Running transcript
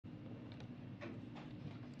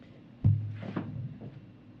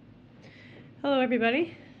Hello,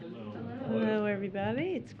 everybody. Hello. Hello,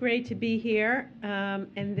 everybody. It's great to be here,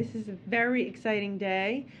 and this is a very exciting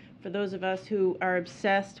day for those of us who are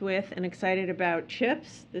obsessed with and excited about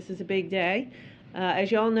chips. This is a big day.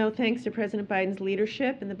 As you all know, thanks to President Biden's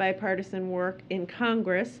leadership and the bipartisan work in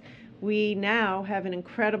Congress, we now have an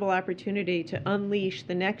incredible opportunity to unleash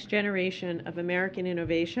the next generation of American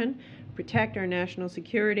innovation, protect our national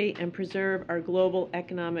security, and preserve our global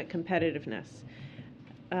economic competitiveness.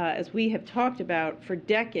 As we have talked about for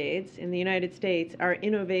decades in the United States, our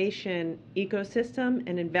innovation ecosystem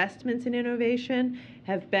and investments in innovation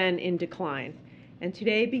have been in decline. And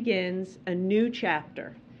today begins a new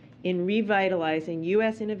chapter in revitalizing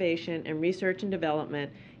U.S. innovation and research and development.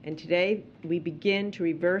 And today we begin to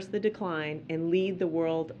reverse the decline and lead the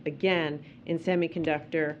world again in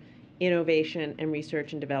semiconductor innovation and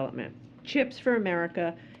research and development. Chips for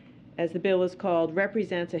America, as the bill is called,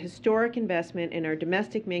 represents a historic investment in our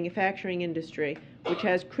domestic manufacturing industry, which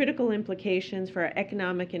has critical implications for our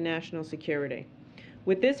economic and national security.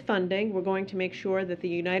 With this funding, we're going to make sure that the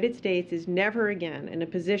United States is never again in a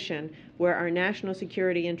position where our national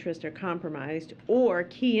security interests are compromised or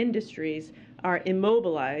key industries are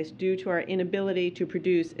immobilized due to our inability to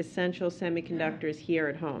produce essential semiconductors here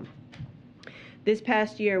at home. This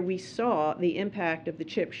past year, we saw the impact of the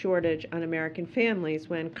chip shortage on American families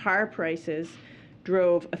when car prices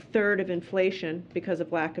drove a third of inflation because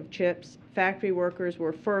of lack of chips. Factory workers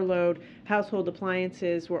were furloughed. Household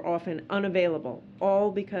appliances were often unavailable, all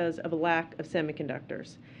because of a lack of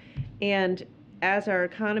semiconductors. And as our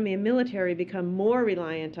economy and military become more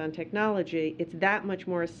reliant on technology, it's that much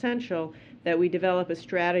more essential that we develop a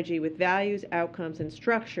strategy with values, outcomes, and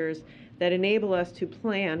structures that enable us to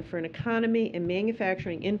plan for an economy and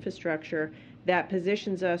manufacturing infrastructure that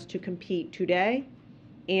positions us to compete today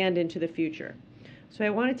and into the future. So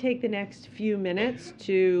I want to take the next few minutes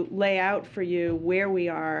to lay out for you where we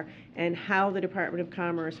are and how the Department of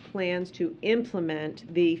Commerce plans to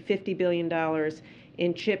implement the $50 billion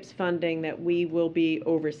in CHIPS funding that we will be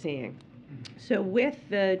overseeing. So with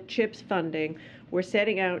the CHIPS funding, we're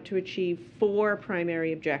setting out to achieve four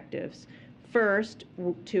primary objectives. First,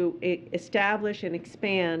 to establish and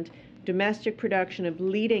expand domestic production of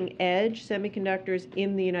leading-edge semiconductors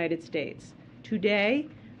in the United States. Today,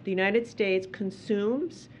 the United States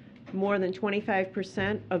consumes more than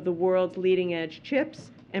 25% of the world's leading-edge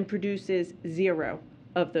chips and produces zero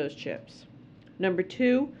of those chips. Number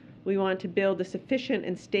two, we want to build a sufficient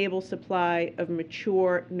and stable supply of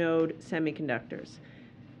mature node semiconductors.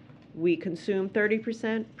 We consume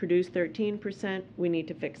 30%, produce 13%. We need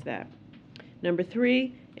to fix that. Number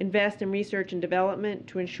three, invest in research and development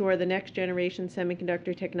to ensure the next generation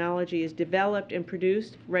semiconductor technology is developed and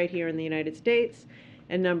produced right here in the United States.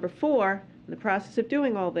 And number four, in the process of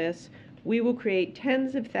doing all this, we will create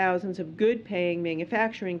tens of thousands of good-paying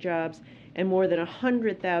manufacturing jobs and more than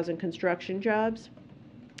 100,000 construction jobs.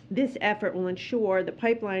 This effort will ensure the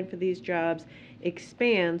pipeline for these jobs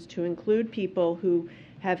expands to include people who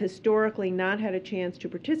have historically not had a chance to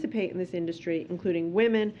participate in this industry, including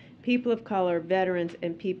women, people of color, veterans,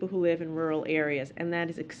 and people who live in rural areas. And that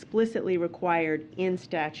is explicitly required in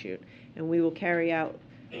statute, and we will carry out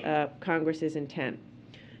Congress's intent.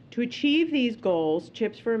 To achieve these goals,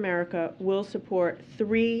 Chips for America will support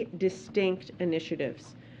three distinct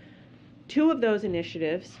initiatives. Two of those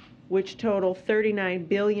initiatives, which total $39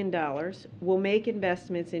 billion, will make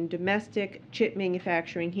investments in domestic chip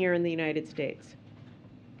manufacturing here in the United States.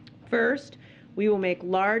 First, we will make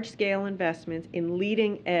large-scale investments in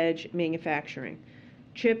leading-edge manufacturing.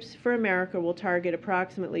 Chips for America will target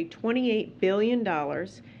approximately $28 billion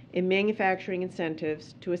in manufacturing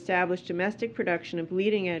incentives to establish domestic production of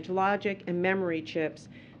leading-edge logic and memory chips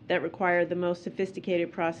that require the most sophisticated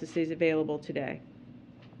processes available today.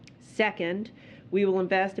 Second, we will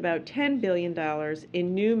invest about $10 billion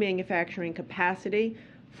in new manufacturing capacity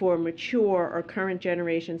for mature or current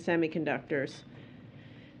generation semiconductors.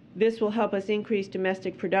 This will help us increase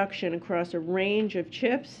domestic production across a range of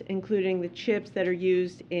chips, including the chips that are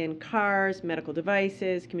used in cars, medical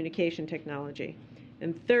devices, communication technology.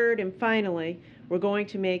 And third and finally, we're going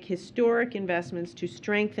to make historic investments to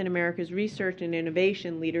strengthen America's research and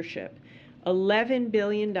innovation leadership. $11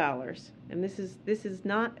 billion, and this is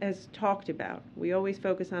not as talked about. We always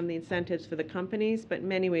focus on the incentives for the companies, but in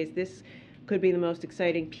many ways this could be the most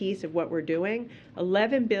exciting piece of what we're doing.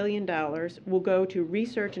 $11 billion will go to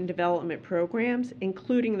research and development programs,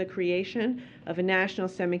 including the creation of a National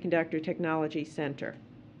Semiconductor Technology Center.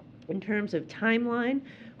 In terms of timeline,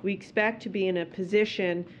 we expect to be in a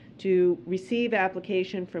position to receive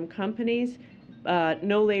application from companies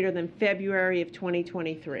no later than February of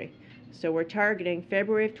 2023. So we're targeting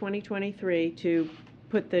February of 2023 to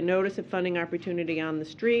put the notice of funding opportunity on the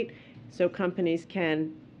street so companies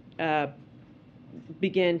can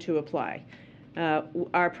begin to apply.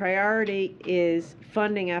 Our priority is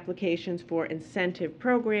funding applications for incentive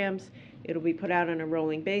programs. It'll be put out on a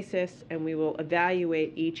rolling basis, and we will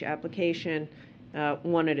evaluate each application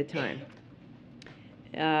one at a time.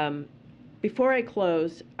 Before I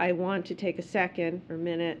close, I want to take a second or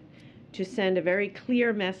minute to send a very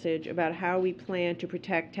clear message about how we plan to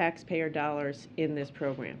protect taxpayer dollars in this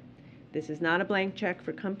program. This is not a blank check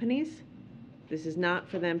for companies. This is not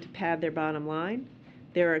for them to pad their bottom line.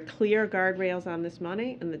 There are clear guardrails on this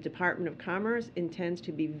money, and the Department of Commerce intends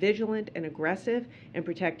to be vigilant and aggressive in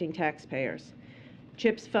protecting taxpayers.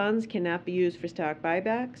 CHIPS funds cannot be used for stock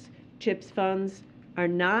buybacks. CHIPS funds are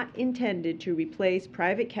not intended to replace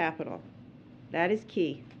private capital. That is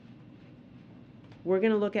key. We're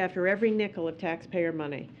going to look after every nickel of taxpayer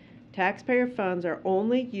money. Taxpayer funds are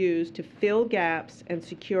only used to fill gaps and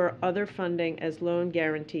secure other funding as loan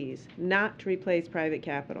guarantees, not to replace private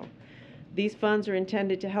capital. These funds are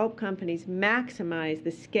intended to help companies maximize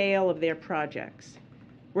the scale of their projects.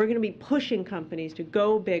 We're going to be pushing companies to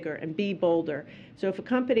go bigger and be bolder. So if a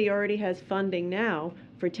company already has funding now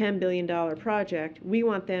for a $10 billion project, we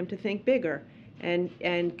want them to think bigger and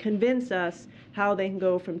convince us how they can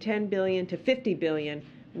go from $10 billion to $50 billion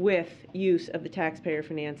with use of the taxpayer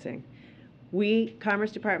financing.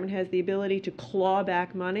 Commerce Department has the ability to claw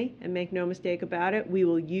back money, and make no mistake about it, we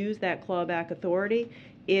will use that clawback authority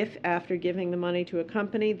if, after giving the money to a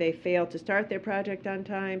company, they fail to start their project on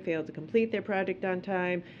time, fail to complete their project on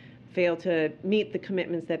time, fail to meet the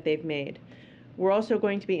commitments that they've made. We're also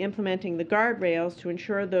going to be implementing the guardrails to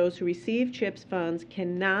ensure those who receive CHIPS funds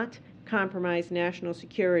cannot compromise national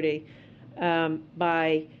security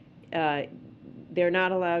they're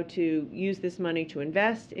not allowed to use this money to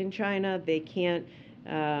invest in China. They can't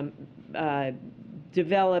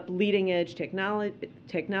develop leading-edge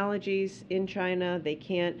technologies in China. They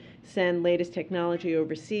can't send latest technology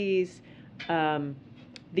overseas.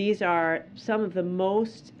 These are some of the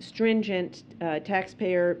most stringent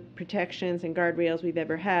taxpayer protections and guardrails we've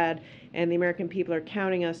ever had, and the American people are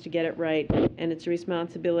counting us to get it right, and it's a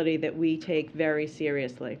responsibility that we take very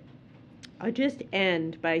seriously. I'll just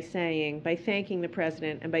end by thanking the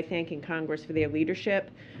President and by thanking Congress for their leadership.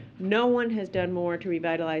 No one has done more to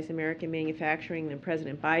revitalize American manufacturing than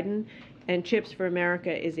President Biden, and CHIPS for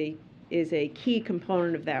America is a key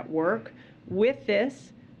component of that work. With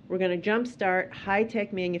this, we're going to jumpstart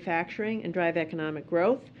high-tech manufacturing and drive economic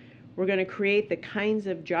growth. We're going to create the kinds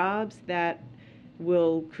of jobs that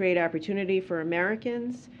will create opportunity for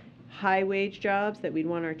Americans, high-wage jobs that we'd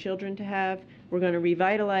want our children to have. We're going to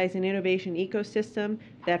revitalize an innovation ecosystem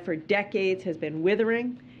that for decades has been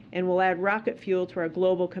withering, and we'll add rocket fuel to our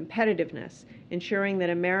global competitiveness, ensuring that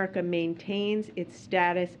America maintains its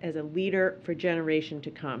status as a leader for generations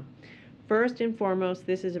to come. First and foremost,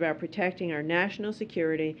 this is about protecting our national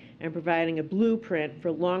security and providing a blueprint for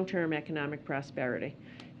long-term economic prosperity.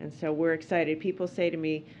 And so we're excited. People say to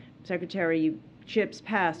me, Secretary, CHIPS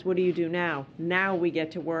passed, what do you do now? Now we get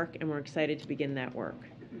to work, and we're excited to begin that work.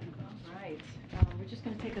 All right. We're just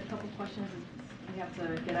going to take a couple questions. We have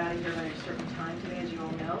to get out of here by a certain time today, as you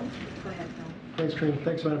all know. Go ahead, Phil. Thanks, Karine.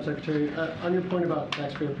 Thanks, Madam Secretary. On your point about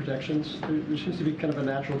taxpayer protections, there seems to be kind of a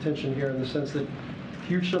natural tension here in the sense that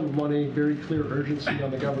huge sum of money, very clear urgency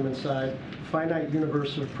on the government side, finite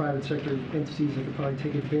universe of private sector entities that could probably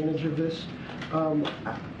take advantage of this.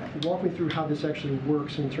 Walk me through how this actually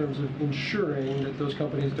works in terms of ensuring that those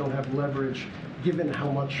companies don't have leverage, given how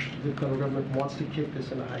much the federal government wants to kick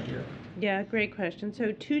this into high gear. Yeah, great question.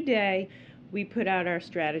 So today, we put out our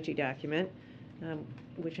strategy document,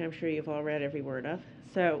 which I'm sure you've all read every word of.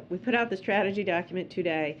 So we put out the strategy document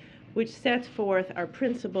today, which sets forth our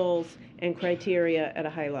principles and criteria at a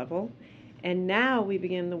high level. And now we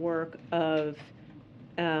begin the work of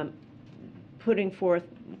putting forth,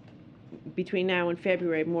 between now and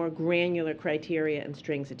February, more granular criteria and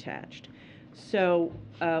strings attached. So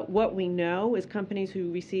what we know is companies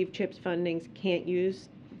who receive CHIPS fundings can't use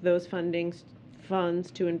those funds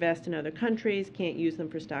to invest in other countries, can't use them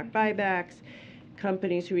for stock buybacks.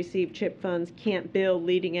 Companies who receive CHIP funds can't build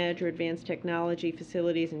leading-edge or advanced technology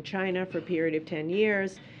facilities in China for a period of 10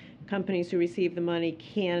 years. Companies who receive the money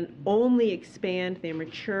can only expand their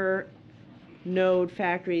mature node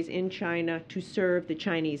factories in China to serve the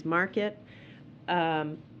Chinese market.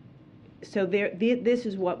 So this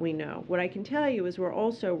is what we know. What I can tell you is we're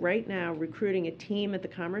also right now recruiting a team at the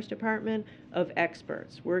Commerce Department of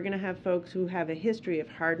experts. We're going to have folks who have a history of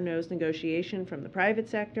hard-nosed negotiation from the private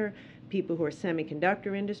sector, people who are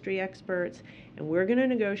semiconductor industry experts, and we're going to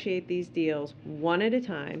negotiate these deals one at a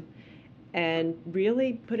time and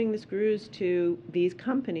really putting the screws to these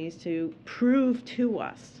companies to prove to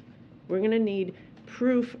us. We're going to need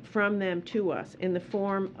proof from them to us in the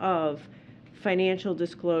form of financial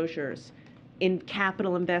disclosures, in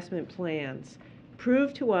capital investment plans.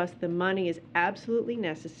 Prove to us the money is absolutely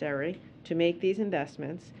necessary to make these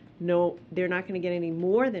investments. No, they're not going to get any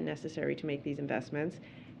more than necessary to make these investments.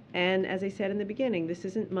 And as I said in the beginning, this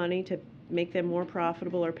isn't money to make them more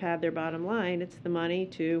profitable or pad their bottom line. It's the money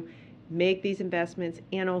to make these investments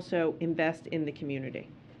and also invest in the community.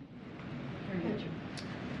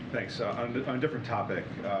 Thanks. On a different topic,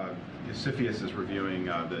 CFIUS is reviewing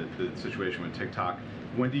the situation with TikTok.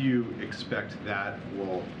 When do you expect that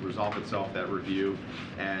will resolve itself, that review?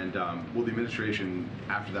 And will the administration,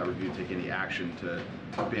 after that review, take any action to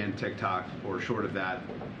ban TikTok? Or short of that,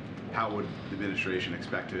 how would the administration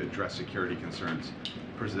expect to address security concerns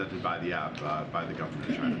presented by the app by the government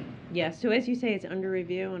of China? Yes, so as you say, it's under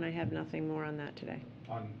review, and I have nothing more on that today.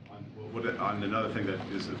 On another thing that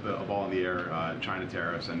is a ball in the air, China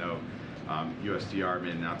tariffs. I know USTR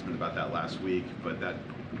made an announcement about that last week, but that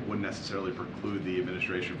wouldn't necessarily preclude the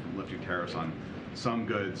administration from lifting tariffs on some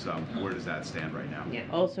goods. Where does that stand right now? Yeah.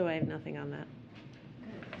 Also, I have nothing on that.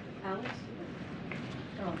 Alex?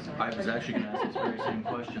 Oh, I'm sorry. I was actually going to ask these very same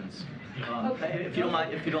questions. Okay. If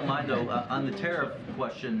you don't mind though, on the tariff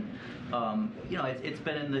question, you know, it's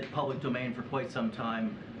been in the public domain for quite some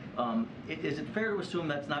time. Is it fair to assume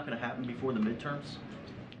that's not going to happen before the midterms?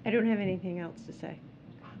 I don't have anything else to say.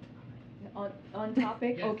 On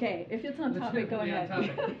topic? Yeah. Okay, if it's on topic, go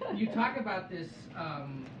ahead. You talk about this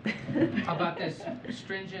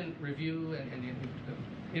stringent review and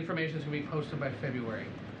the information is going to be posted by February.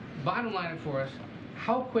 Bottom line for us,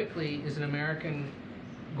 how quickly is an American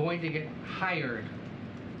going to get hired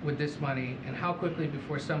with this money, and how quickly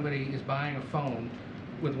before somebody is buying a phone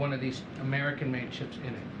with one of these American-made chips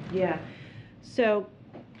in it? Yeah. So,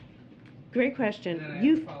 great question. And then I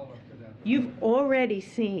have a follow-up to that. You've already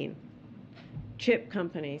seen chip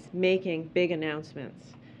companies making big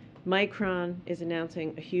announcements. Micron is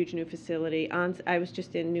announcing a huge new facility. I was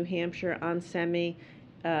just in New Hampshire. onsemi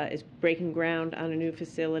is breaking ground on a new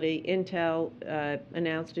facility. Intel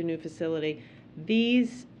announced a new facility.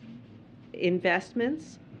 These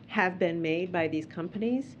investments have been made by these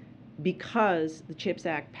companies because the CHIPS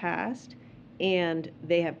Act passed, and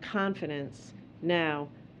they have confidence now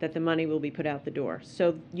that the money will be put out the door.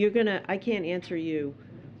 So I can't answer you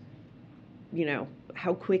know,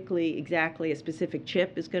 how quickly exactly a specific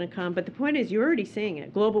chip is going to come. But the point is, you're already seeing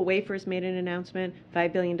it. Global Wafers made an announcement,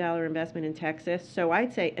 $5 billion investment in Texas. So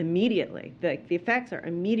I'd say immediately, the effects are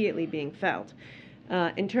immediately being felt.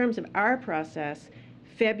 In terms of our process,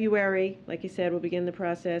 February, like you said, we'll begin the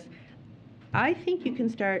process. I think you can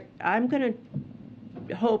start, I'm going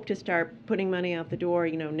to hope to start putting money out the door,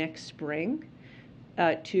 you know, next spring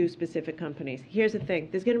to specific companies. Here's the thing.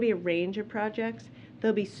 There's going to be a range of projects.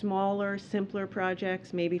 There'll be smaller, simpler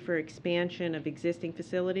projects, maybe for expansion of existing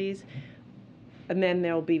facilities. And then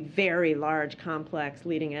there'll be very large, complex,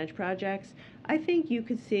 leading-edge projects. I think you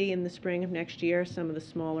could see in the spring of next year some of the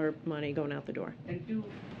smaller money going out the door. And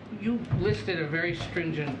you listed a very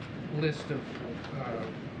stringent list of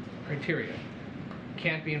criteria.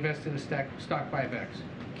 Can't be invested in stock buybacks.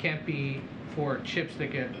 Can't be for chips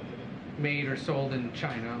that get made or sold in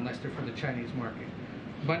China unless they're for the Chinese market.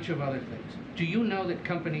 A bunch of other things. Do you know that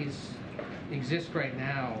companies exist right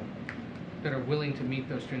now that are willing to meet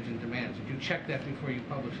those stringent demands? Did you check that before you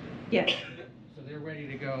published it? Yes. So they're ready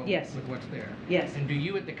to go Yes. with what's there? Yes. And do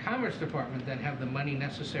you at the Commerce Department then have the money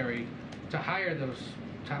necessary to hire those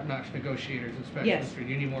top-notch negotiators and specialists? Yes. Or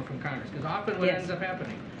do you need more from Congress? Because often what Yes. ends up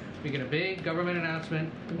happening, we get a big government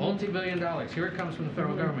announcement, multi-billion dollars. Here it comes from the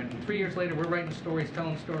federal government. And 3 years later, we're writing stories,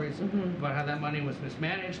 telling stories about how that money was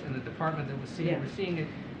mismanaged, and the department that was seeing it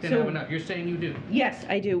didn't have enough. You're saying you do? Yes,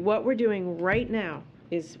 I do. What we're doing right now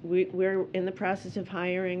is we're in the process of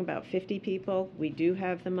hiring about 50 people. We do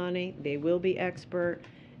have the money. They will be expert.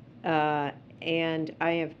 And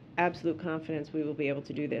I have absolute confidence we will be able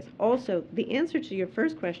to do this. Also, the answer to your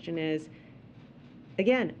first question is,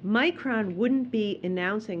 again, Micron wouldn't be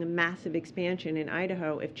announcing a massive expansion in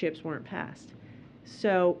Idaho if chips weren't passed.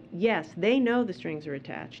 So, yes, they know the strings are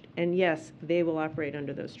attached, and yes, they will operate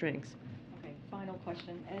under those strings. Okay, final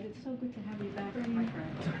question. Ed, it's so good to have you back, my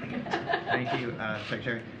friend. Thank you,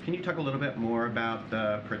 Secretary. Can you talk a little bit more about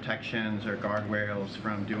the protections or guardrails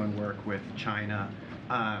from doing work with China?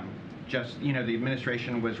 The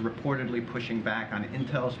administration was reportedly pushing back on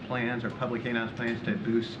Intel's plans or publicly announced plans to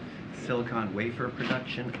boost silicon wafer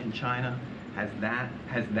production in China. Has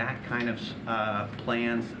that kind of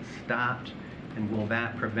plans stopped, and will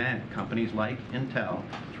that prevent companies like Intel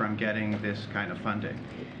from getting this kind of funding?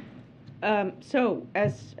 So,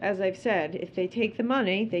 as I've said, if they take the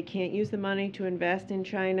money, they can't use the money to invest in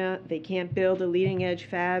China. They can't build a leading-edge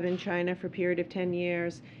fab in China for a period of 10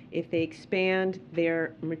 years. If they expand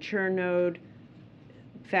their mature node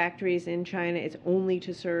factories in China, it's only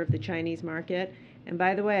to serve the Chinese market. And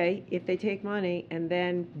by the way, if they take money and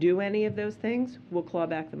then do any of those things, we'll claw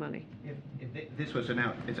back the money. If this was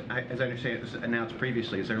announced, as I understand it was announced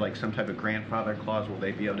previously, is there like some type of grandfather clause? Will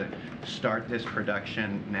they be able to start this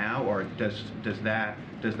production now, or does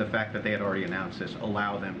the fact that they had already announced this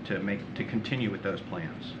allow them to continue with those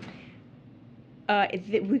plans?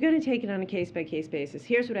 We're going to take it on a case-by-case basis.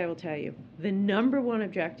 Here's what I will tell you. The number one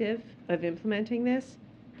objective of implementing this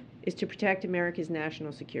is to protect America's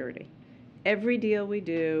national security. Every deal we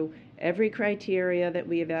do, every criteria that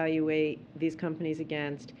we evaluate these companies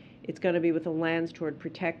against, it's going to be with a lens toward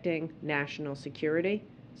protecting national security.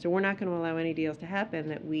 So we're not going to allow any deals to happen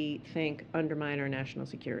that we think undermine our national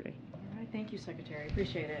security. All right, thank you, Secretary.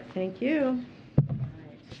 Appreciate it. Thank you. All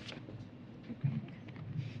right.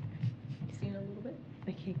 Seen a little bit?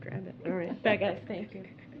 I can't grab it. All right. Bye, guys. Thank you.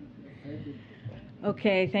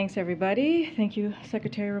 Okay, thanks, everybody. Thank you,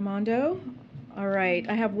 Secretary Raimondo. All right,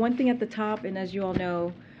 I have one thing at the top, and as you all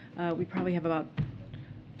know, we probably have about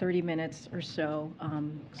 30 minutes or so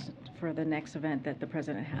for the next event that the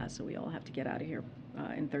president has, so we all have to get out of here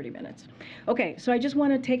in 30 minutes. Okay, so I just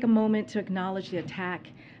want to take a moment to acknowledge the attack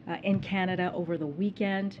in Canada over the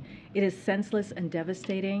weekend. It is senseless and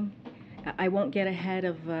devastating. I won't get ahead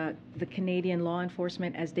of the Canadian law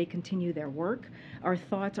enforcement as they continue their work. Our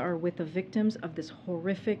thoughts are with the victims of this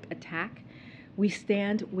horrific attack. We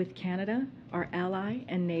stand with Canada, our ally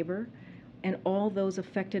and neighbor, and all those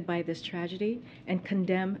affected by this tragedy, and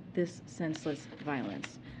condemn this senseless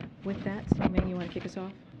violence. With that, Ming, you want to kick us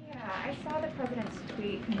off? Yeah, I saw the president's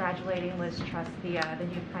tweet congratulating Liz Truss, the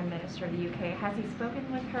new Prime Minister of the UK. Has he spoken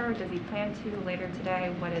with her? Does he plan to later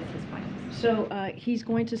today? What is his plan? So he's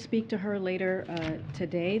going to speak to her later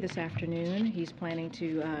today, this afternoon. He's planning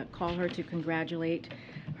to call her to congratulate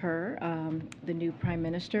her, the new Prime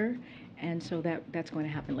Minister, and so that's going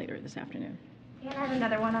to happen later this afternoon. And I have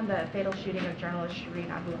another one on the fatal shooting of journalist Shireen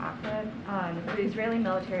Abu Akleh. The Israeli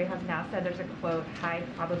military has now said there's a, quote, high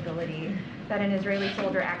probability that an Israeli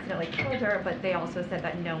soldier accidentally killed her, but they also said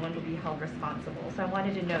that no one will be held responsible. So I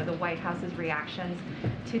wanted to know the White House's reactions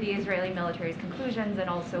to the Israeli military's conclusions, and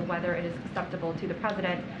also whether it is acceptable to the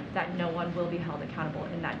president that no one will be held accountable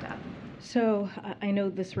in that death. So I know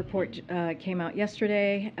this report came out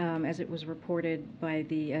yesterday, as it was reported by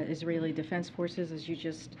the Israeli Defense Forces, as you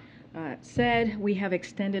just said. We have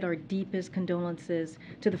extended our deepest condolences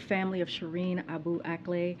to the family of Shireen Abu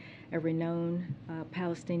Akleh, a renowned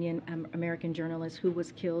Palestinian American journalist who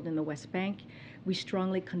was killed in the West Bank. We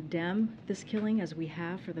strongly condemn this killing, as we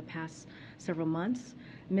have for the past several months.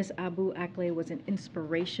 Ms. Abu Akleh was an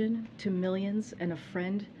inspiration to millions and a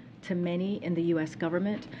friend to many in the U.S.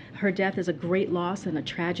 government. Her death is a great loss and a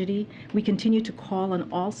tragedy. We continue to call on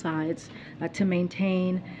all sides to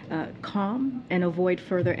maintain calm and avoid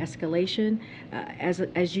further escalation.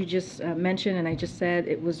 As you just mentioned, and I just said,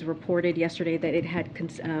 it was reported yesterday that it had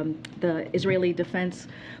the Israeli Defense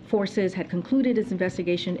Forces had concluded its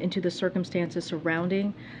investigation into the circumstances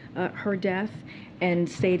surrounding her death, and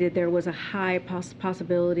stated there was a high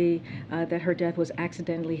possibility that her death was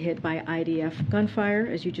accidentally hit by IDF gunfire,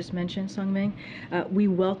 as you just mentioned, Sung-Ming. We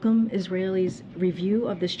welcome Israel's review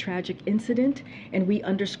of this tragic incident, and we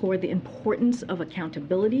underscore the importance of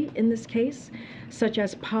accountability in this case, such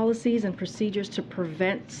as policies and procedures to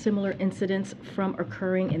prevent similar incidents from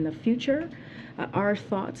occurring in the future. Our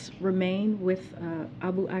thoughts remain with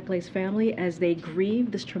Abu Akleh's family as they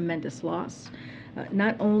grieve this tremendous loss.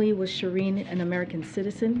 Not only was Shireen an American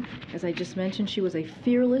citizen, as I just mentioned, she was a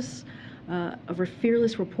fearless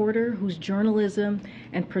reporter whose journalism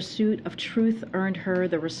and pursuit of truth earned her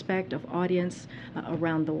the respect of audience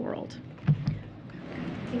around the world.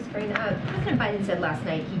 Thanks, Karine. President Biden said last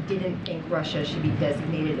night he didn't think Russia should be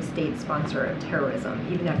designated a state sponsor of terrorism,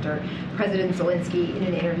 even after President Zelensky, in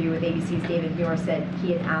an interview with ABC's David Muir, said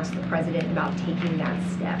he had asked the president about taking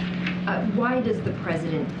that step. Why does the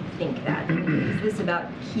president think that? Is this about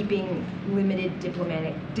keeping limited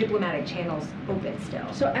diplomatic channels open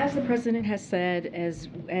still? So, as the president has said,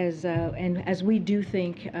 and as we do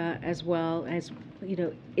think as well, as you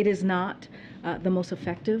know, it is not the most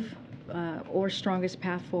effective or strongest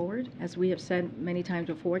path forward, as we have said many times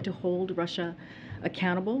before, to hold Russia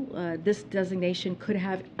accountable. This designation could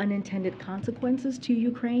have unintended consequences to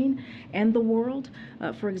Ukraine and the world.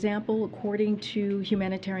 For example, according to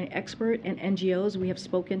humanitarian experts and NGOs we have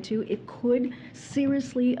spoken to, it could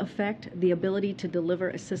seriously affect the ability to deliver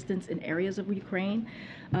assistance in areas of Ukraine.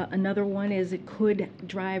 Another one is it could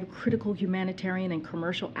drive critical humanitarian and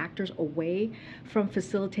commercial actors away from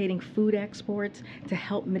facilitating food exports to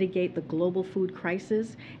help mitigate the global food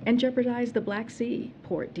crisis and jeopardize the Black Sea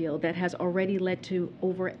port deal that has already led to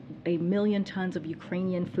over 1 million tons of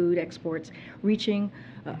Ukrainian food exports reaching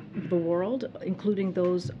the world, including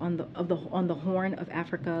those on the Horn of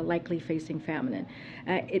Africa, likely facing famine.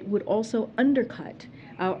 It would also undercut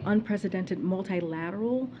our unprecedented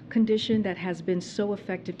multilateral condition that has been so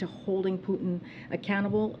effective to holding Putin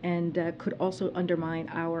accountable, and could also undermine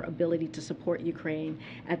our ability to support Ukraine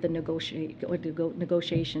at the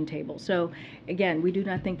negotiation table. So, again, we do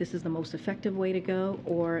not think this is the most effective way to go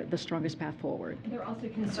or the strongest path forward. There are also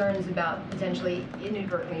concerns about potentially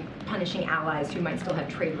inadvertently punishing allies who might still have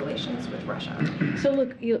trade relations with Russia. So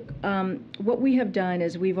look, what we have done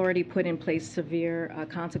is we've already put in place severe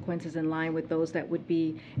consequences in line with those that would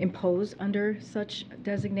be imposed under such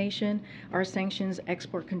designation. Our sanctions,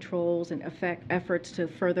 export controls, and efforts to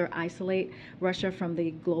further isolate Russia from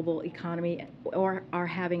the global economy are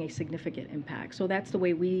having a significant impact. So that's the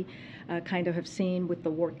way we kind of have seen with the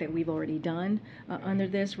work that we've already done under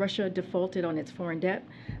this. Russia defaulted on its foreign debt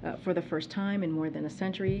for the first time in more than a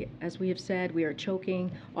century. As we have said, we are choking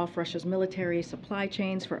off Russia's military supply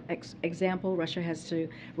chains. For example, Russia has to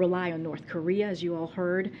rely on North Korea, as you all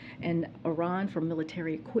heard, and Iran for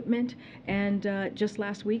military equipment. And just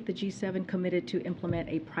last week, the G7 committed to implement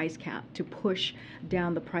a price cap to push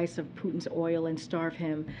down the price of Putin's oil and starve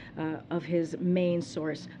him of his main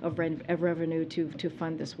source of revenue to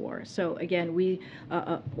fund this war. So again,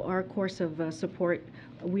 our course of support,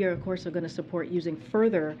 we are of course going to support using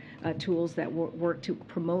further tools that work to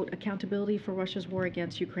promote accountability for Russia's war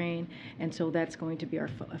against Ukraine, and so that's going to be our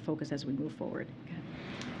focus as we move forward.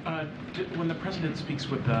 When the president speaks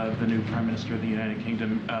with the new Prime Minister of the United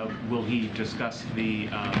Kingdom, will he discuss the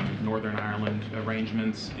Northern Ireland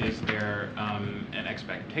arrangements? Is there an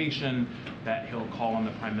expectation that he'll call on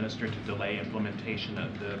the Prime Minister to delay implementation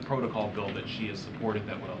of the protocol bill that she has supported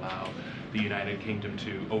that would allow the United Kingdom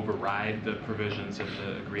to override the provisions of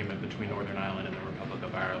the agreement between Northern Ireland and the Republic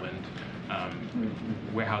of Ireland?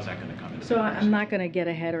 How's that going to come into So I'm not going to get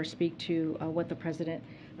ahead or speak to what the president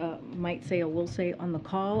might say or will say on the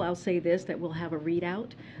call. I'll say this, that we'll have a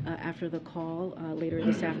readout after the call later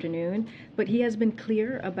this afternoon. But he has been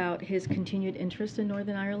clear about his continued interest in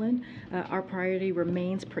Northern Ireland. Our priority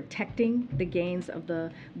remains protecting the gains of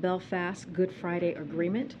the Belfast Good Friday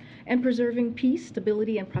Agreement and preserving peace,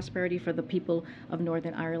 stability, and prosperity for the people of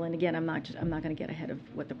Northern Ireland. Again, I'm not going to get ahead of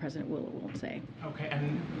what the president will or won't say. Okay,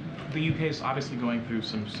 and the UK is obviously going through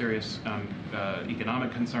some serious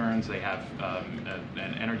economic concerns. They have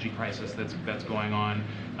an energy crisis that's going on.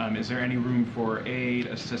 Is there any room for aid,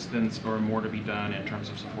 assistance, or more to be done in terms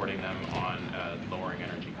of supporting them on lowering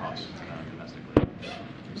energy costs domestically?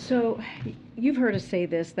 So you've heard us say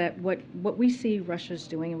this, that what we see Russia's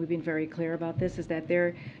doing, and we've been very clear about this, is that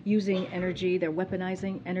they're using energy, they're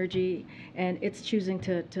weaponizing energy, and it's choosing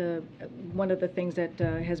to one of the things that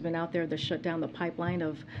has been out there, to shut down the pipeline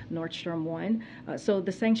of Nord Stream 1. So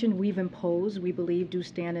the sanctions we've imposed, we believe, do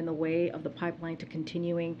stand in the way of the pipeline to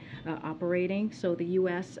continuing operating. So the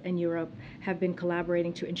U.S. and Europe have been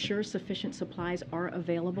collaborating to ensure sufficient supplies are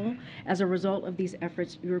available. As a result of these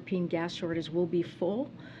efforts, European gas shortages will be full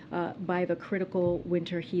by the critical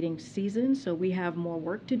winter heating season. So we have more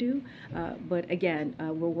work to do, but again,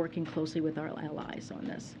 we're working closely with our allies on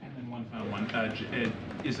this. And then one final one.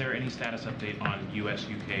 Is there any status update on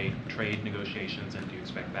U.S.-UK trade negotiations, and do you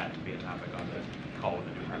expect that to be a topic on the call with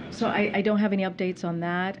the new Prime Minister? So I don't have any updates on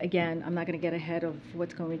that. Again, I'm not going to get ahead of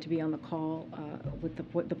what's going to be on the call with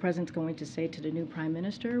what the President's going to say to the new Prime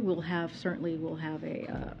Minister. We'll have a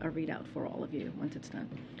readout for all of you once it's done.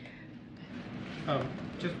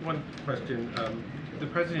 Just one question. The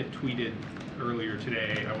President tweeted earlier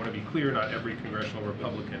today, I want to be clear, not every congressional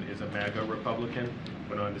Republican is a MAGA Republican.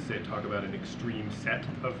 Went on to talk about an extreme set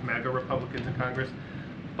of MAGA Republicans in Congress.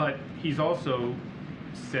 But he's also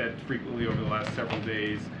said frequently over the last several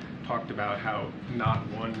days, talked about how not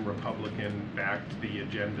one Republican backed the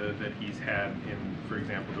agenda that he's had in, for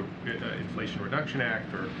example, the Inflation Reduction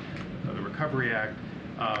Act or the Recovery Act.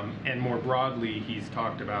 And more broadly, he's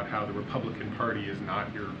talked about how the Republican Party is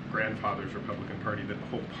not your grandfather's Republican Party, that the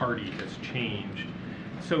whole party has changed.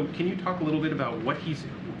 So can you talk a little bit about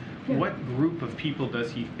what group of people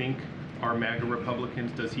does he think are MAGA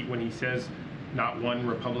Republicans? Does he, when he says not one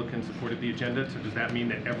Republican supported the agenda, so does that mean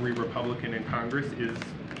that every Republican in Congress is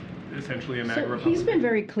essentially a MAGA Republican? He's been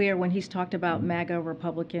very clear when he's talked about MAGA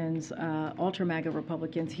Republicans, ultra MAGA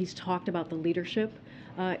Republicans. He's talked about the leadership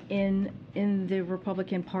in the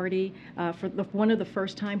Republican Party. One of the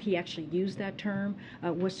first time he actually used that term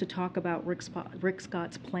was to talk about Rick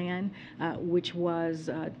Scott's plan, which was,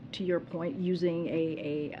 to your point, using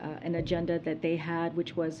an agenda that they had,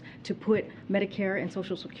 which was to put Medicare and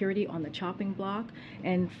Social Security on the chopping block.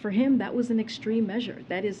 And for him, that was an extreme measure.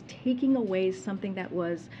 That is taking away something that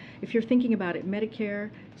was, if you're thinking about it,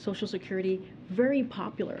 Medicare, Social Security, very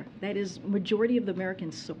popular. That is, majority of the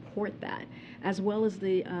Americans support that, as well as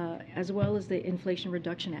the Inflation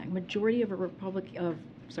Reduction Act. Majority of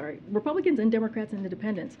Republicans and Democrats and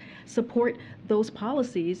Independents support those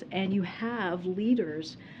policies, and you have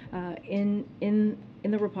leaders in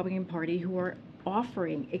the Republican Party who are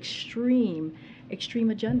offering extreme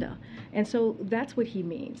agenda. And so that's what he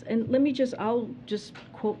means. And I'll just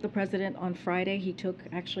quote the president on Friday. He took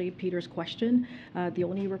actually Peter's question, the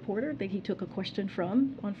only reporter that he took a question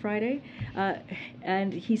from on Friday.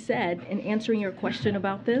 And he said, in answering your question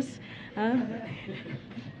about this, I'm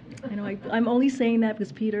only saying that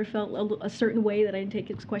because Peter felt a certain way that I didn't take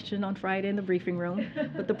his question on Friday in the briefing room.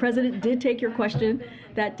 But the president did take your question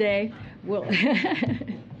that day. Well,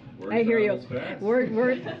 I hear you.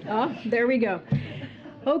 There we go.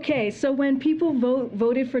 Okay, so when people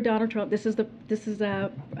voted for Donald Trump, this is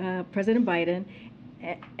President Biden,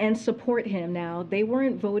 and support him now, they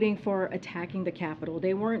weren't voting for attacking the Capitol.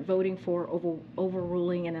 They weren't voting for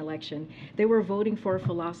overruling an election. They were voting for a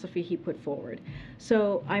philosophy he put forward.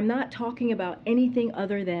 So I'm not talking about anything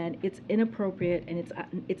other than it's inappropriate, and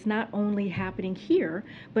it's not only happening here,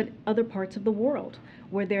 but other parts of the world,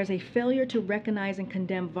 where there's a failure to recognize and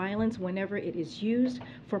condemn violence whenever it is used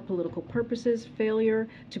for political purposes, failure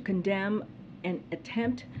to condemn an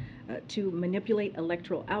attempt to manipulate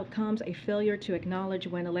electoral outcomes, a failure to acknowledge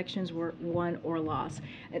when elections were won or lost.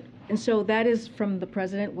 And so that is from the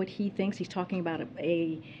president what he thinks. He's talking about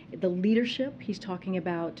the leadership. He's talking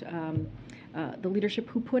about the leadership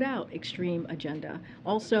who put out extreme agenda.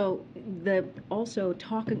 Also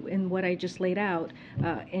talking in what I just laid out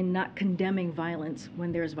in not condemning violence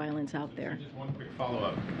when there's violence out there. Just one quick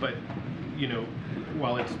follow-up, but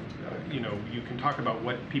while it's you can talk about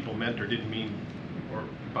what people meant or didn't mean or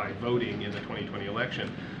by voting in the 2020 election,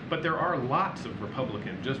 but there are lots of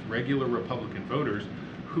just regular Republican voters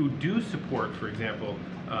who do support, for example,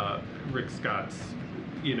 Rick Scott's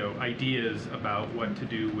ideas about what to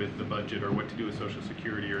do with the budget or what to do with Social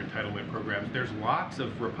Security or entitlement programs. There's lots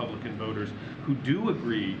of Republican voters who do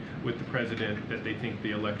agree with the president that they think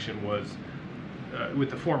the election was with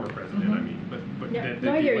the former president, I mean, but yeah,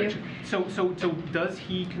 the election. You. So does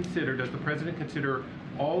the president consider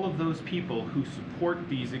all of those people who support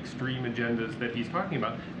these extreme agendas that he's talking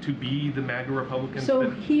about to be the MAGA Republicans?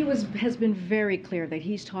 So he has been very clear that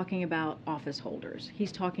he's talking about office holders.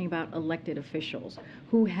 He's talking about elected officials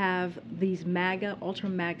who have these MAGA, ultra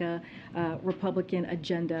MAGA Republican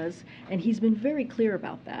agendas, and he's been very clear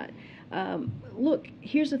about that. Look,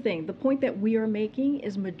 here's the thing. The point that we are making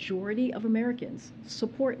is majority of Americans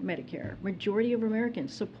support Medicare. Majority of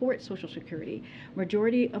Americans support Social Security.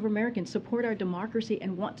 Majority of Americans support our democracy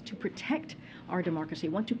and want to protect our democracy,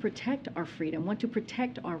 want to protect our freedom, want to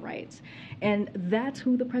protect our rights. And that's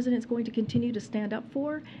who the president's going to continue to stand up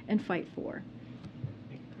for and fight for.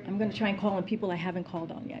 I'm going to try and call on people I haven't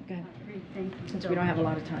called on yet. Go ahead. Great, thank you. Since we don't have a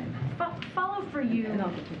lot of time. Follow for you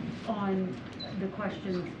on the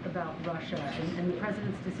questions about Russia and the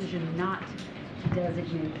president's decision not to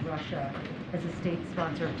designate Russia as a state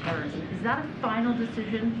sponsor of terrorism. Is that a final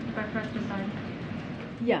decision by President Biden?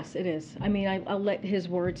 Yes, it is. I mean, I'll let his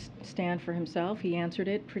words stand for himself. He answered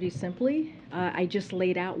it pretty simply. I just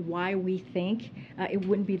laid out why we think it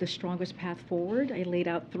wouldn't be the strongest path forward. I laid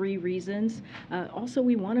out 3 reasons. Also,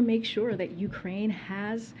 we want to make sure that Ukraine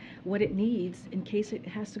has what it needs in case it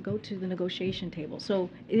has to go to the negotiation table. So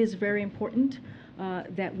it is very important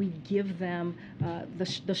that we give them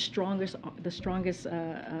the strongest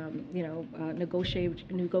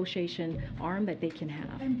negotiation arm that they can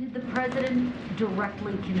have. And did the president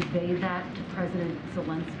directly convey that to President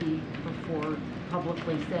Zelensky before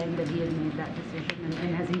publicly saying that he had made that decision?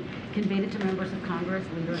 And has he conveyed it to members of Congress,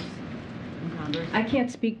 leaders? in Congress? I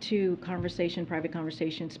can't speak to private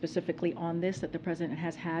conversation specifically on this that the president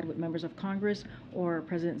has had with members of Congress or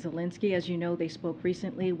President Zelensky. As you know, they spoke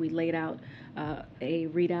recently. We laid out a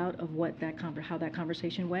readout of how that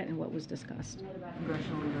conversation went and what was discussed. What about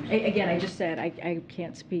congressional leadership? Again, I just said I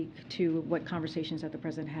can't speak to what conversations that the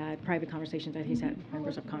president had, private conversations that he's had with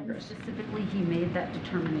members of Congress. Specifically, he made that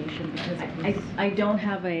determination because it was... I don't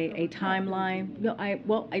have a timeline. No,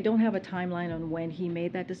 I don't have a timeline on when he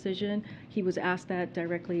made that decision. He was asked that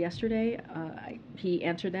directly yesterday. He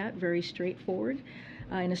answered that very straightforward.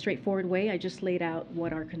 In a straightforward way. I just laid out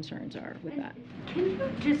what our concerns are with that. Can you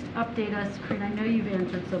just update us, Karine? I know you've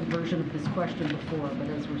answered some version of this question before, but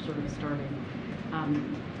as we're sort of starting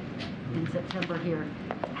in September here,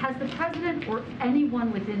 has the president or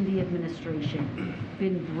anyone within the administration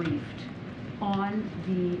been briefed on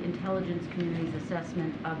the intelligence community's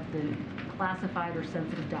assessment of the classified or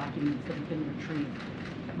sensitive documents that have been retrieved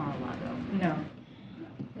at Mar-a-Lago? No.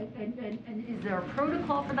 And is there a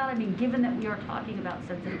protocol for that? I mean, given that we are talking about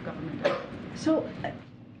sensitive government documents. So,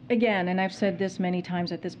 again, and I've said this many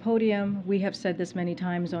times at this podium, we have said this many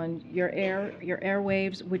times on your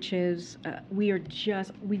airwaves, which is we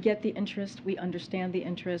get the interest, we understand the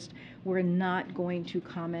interest. We're not going to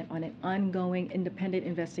comment on an ongoing independent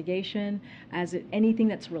investigation as anything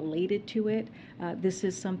that's related to it. This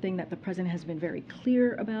is something that the president has been very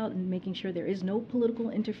clear about, and making sure there is no political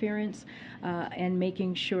interference and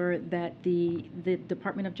making sure that the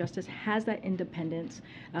Department of Justice has that independence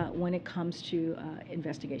when it comes to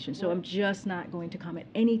investigation. So I'm just not going to comment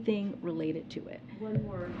anything related to it. One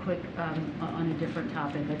more quick on a different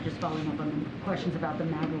topic, but just following up on the questions about the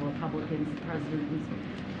MAGA Republicans. The president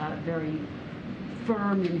was very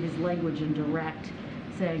firm in his language and direct,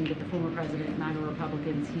 saying that the former president, MAGA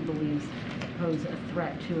Republicans, he believes pose a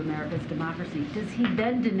threat to America's democracy. Does he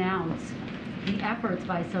then denounce the efforts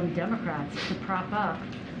by some Democrats to prop up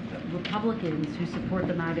Republicans who support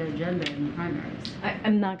the MAGA agenda in the primaries?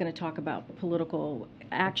 I'm not going to talk about political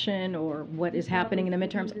action or what is happening in the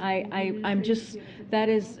midterms.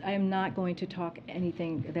 I'm not going to talk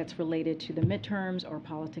anything that's related to the midterms or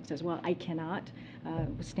politics as well. I cannot,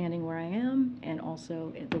 standing where I am and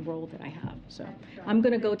also in the role that I have. So I'm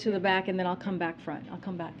going to go to the back and then I'll come back front. I'll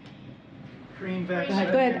come back. Karine, go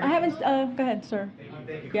ahead. I haven't, go ahead, sir.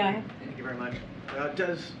 Thank you. Yeah. Thank you very much.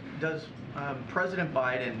 Does President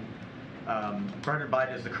Biden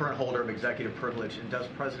is the current holder of executive privilege, and does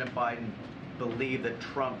President Biden believe that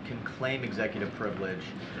Trump can claim executive privilege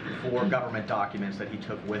for government documents that he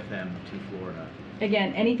took with him to Florida?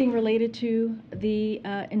 Again, anything related to the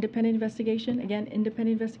independent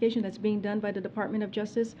investigation, that's being done by the Department of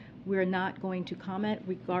Justice, we're not going to comment,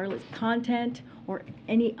 regardless content or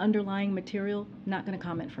any underlying material, not going to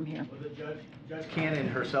comment from here. Well, Judge Cannon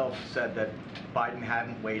herself said that Biden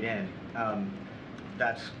hadn't weighed in.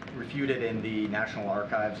 That's refuted in the National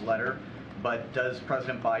Archives letter. But does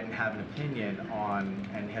President Biden have an opinion on,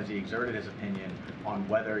 and has he exerted his opinion on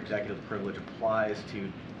whether executive privilege applies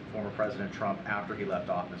to former President Trump after he left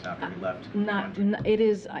office, after he left?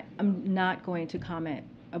 I'm not going to comment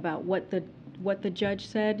about what the judge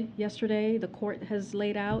said yesterday. The court has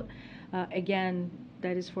laid out. Again,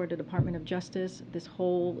 that is for the Department of Justice. This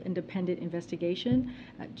whole independent investigation,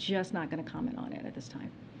 just not going to comment on it at this time.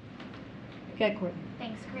 Okay, Courtney.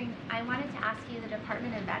 Thanks, Karine. I wanted to ask you, the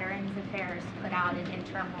Department of Veterans Affairs put out an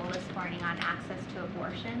interim rule this morning on access to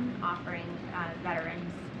abortion, offering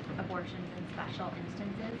veterans abortions in special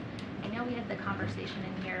instances. I know we had the conversation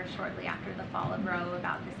in here shortly after the fall of Roe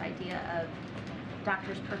about this idea of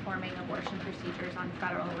doctors performing abortion procedures on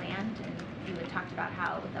federal land, and you had talked about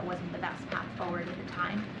how that wasn't the best path forward at the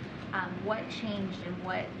time. What changed, and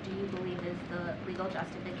what do you believe is the legal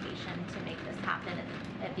justification to make this happen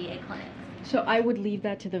at VA clinics? So I would leave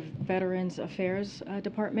that to the Veterans Affairs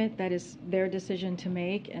Department. That is their decision to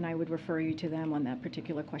make, and I would refer you to them on that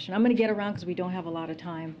particular question. I'm going to get around because we don't have a lot of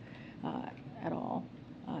time at all.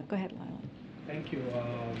 Go ahead, Lila. Thank you.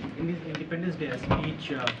 In his Independence Day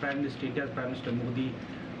speech, India's Prime Minister Modi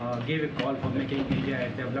gave a call for making India a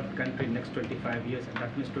developed country in the next 25 years, and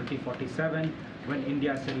that means 2047, when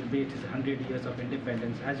India celebrates its 100 years of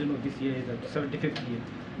independence. As you know, this year is the 75th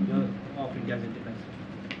year of India's independence.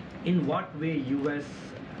 In what way US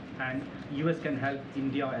can help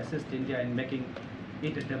India or assist India in making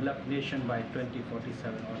it a developed nation by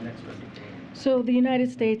 2047 or next 20 years? So the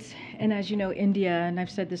United States, and as you know, India, and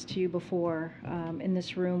I've said this to you before in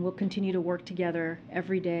this room, will continue to work together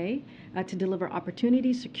every day to deliver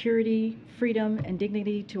opportunity, security, freedom, and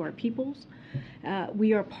dignity to our peoples.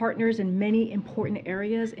 We are partners in many important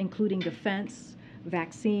areas, including defense,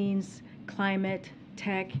 vaccines, climate,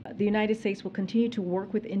 tech. The United States will continue to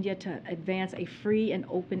work with India to advance a free and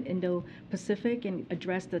open Indo-Pacific and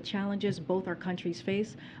address the challenges both our countries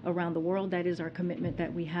face around the world. That is our commitment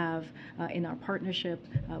that we have in our partnership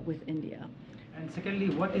with India. And secondly,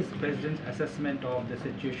 what is President's assessment of the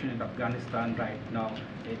situation in Afghanistan right now,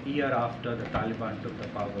 a year after the Taliban took the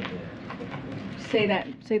power there?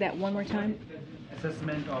 Say that one more time.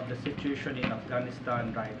 Assessment of the situation in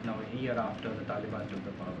Afghanistan right now, a year after the Taliban took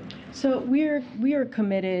the power. So we are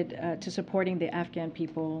committed to supporting the Afghan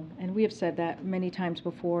people, and we have said that many times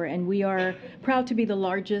before, and we are proud to be the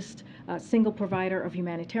largest single provider of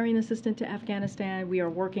humanitarian assistance to Afghanistan. We are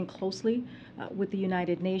working closely with the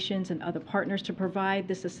United Nations and other partners to provide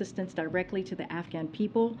this assistance directly to the Afghan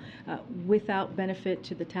people without benefit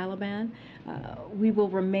to the Taliban. We will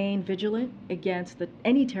remain vigilant against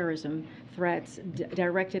any terrorism threats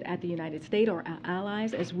directed at the United States or our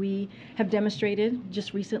allies, as we have demonstrated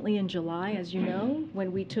just recently in July, as you know,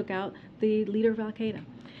 when we took out the leader of Al-Qaeda.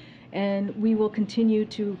 And we will continue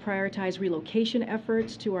to prioritize relocation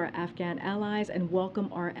efforts to our Afghan allies and welcome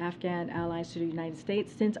our Afghan allies to the United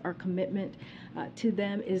States, since our commitment to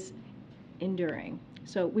them is enduring.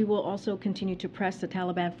 So we will also continue to press the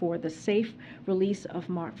Taliban for the safe release of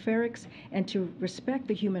Mark Farix and to respect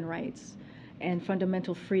the human rights and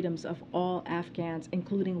fundamental freedoms of all Afghans,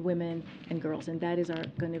 including women and girls. And that is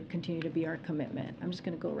going to continue to be our commitment. I'm just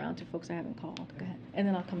going to go around to folks I haven't called. Go ahead. And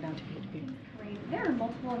then I'll come down to you. There are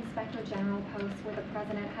multiple Inspector General posts where the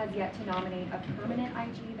President has yet to nominate a permanent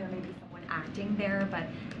IG. There may be someone acting there, but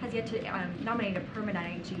has yet to nominate a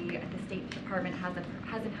permanent IG. The State Department hasn't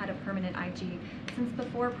had a permanent IG since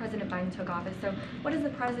before President Biden took office. So what is the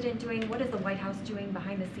President doing? What is the White House doing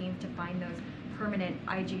behind the scenes to find those permanent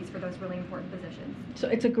IGs for those really important positions? So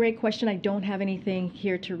it's a great question. I don't have anything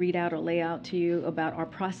here to read out or lay out to you about our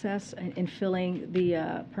process in filling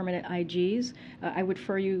the permanent IGs. I would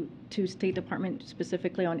refer you to State Department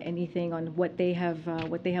specifically on anything on what they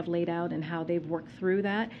have laid out and how they've worked through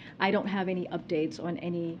that. I don't have any updates on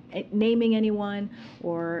naming anyone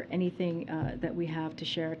or anything that we have to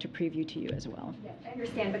share to preview to you as well. Yes, I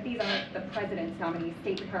understand, but these are the President's nominees.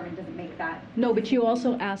 State Department doesn't make that. No, but you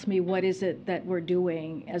also asked me what is it that we're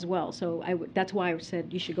doing as well. So that's why I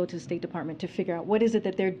said you should go to the State Department to figure out what is it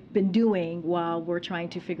that they've been doing while we're trying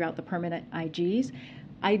to figure out the permanent IGs.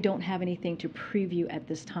 I don't have anything to preview at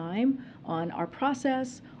this time on our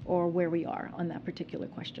process or where we are on that particular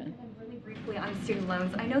question. And really briefly on student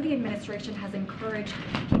loans, I know the administration has encouraged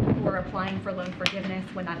people who are applying for loan forgiveness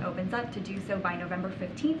when that opens up to do so by November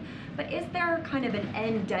 15th, but is there kind of an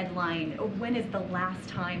end deadline? When is the last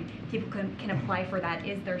time people can apply for that?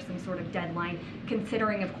 Is there some sort of deadline,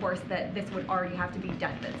 considering, of course, that this would already have to be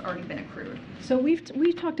debt that's already been accrued? So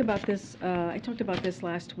we've talked about this. I talked about this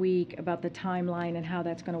last week about the timeline and how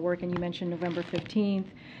that's going to work, and you mentioned November 15th.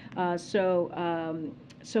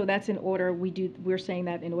 So that's in order. We're saying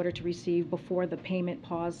that in order to receive before the payment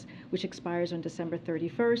pause, which expires on December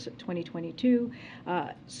 31st, 2022.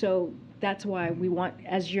 So that's why we want,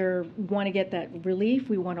 want to get that relief,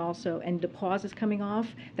 we want also, and the pause is coming off.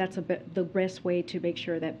 That's the best way to make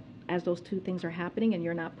sure that as those two things are happening and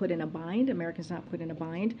you're not put in a bind, Americans not put in a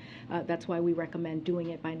bind, that's why we recommend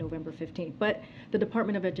doing it by November 15th. But the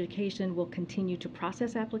Department of Education will continue to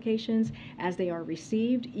process applications as they are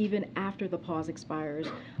received, even after the pause expires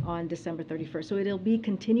on December 31st. So it'll be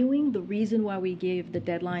continuing. The reason why we gave the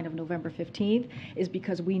deadline of November 15th is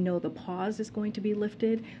because we know the pause is going to be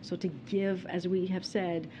lifted. So to give, as we have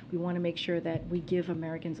said, we want to make sure that we give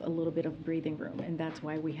Americans a little bit of breathing room, and that's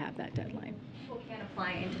why we have that deadline. People can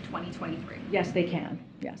apply into 2023. Yes, they can.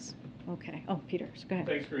 Yes. Okay. Oh, Peter, go ahead.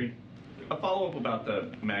 Thanks, Karine. A follow-up about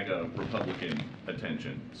the MAGA Republican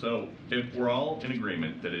attention. So if we're all in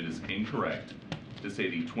agreement that it is incorrect to say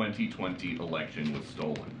the 2020 election was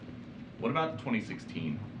stolen, what about the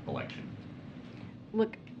 2016 election?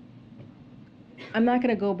 Look, I'm not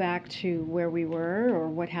going to go back to where we were or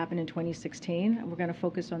what happened in 2016. We're going to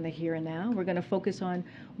focus on the here and now. We're going to focus on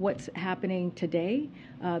what's happening today,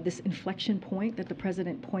 this inflection point that the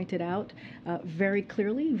president pointed out very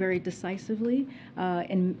clearly, very decisively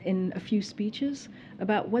in a few speeches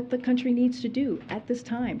about what the country needs to do at this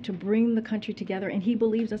time to bring the country together. And he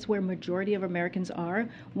believes that's where majority of Americans are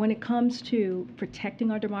when it comes to protecting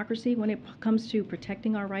our democracy, when it comes to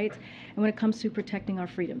protecting our rights, and when it comes to protecting our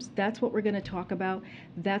freedoms. That's what we're going to talk about.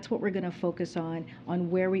 That's what we're going to focus on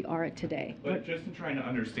where we are at today. But just in trying to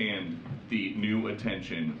understand the new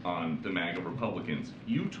attention on the MAGA Republicans,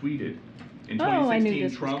 you tweeted in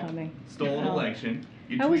 2016 Trump stole an election.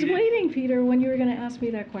 I was waiting, Peter, when you were going to ask me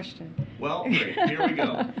that question. Well, great. Here we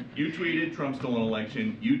go. You tweeted Trump stole an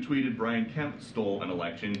election. You tweeted Brian Kemp stole an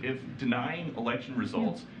election. If denying election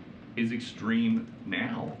results is extreme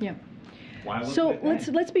now, why wasn't it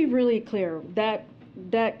then? let's be really clear.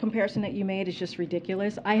 That comparison that you made is just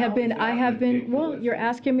ridiculous. I have been. Well, you're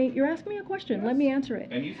asking me a question. Yes. Let me answer it.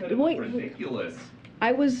 And you said it was ridiculous.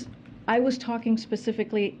 I was talking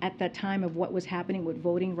specifically at that time of what was happening with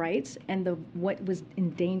voting rights and what was in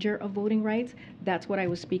danger of voting rights. That's what I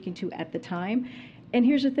was speaking to at the time. And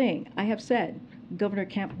here's the thing. I have said Governor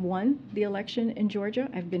Kemp won the election in Georgia.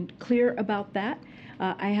 I've been clear about that.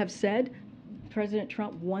 I have said President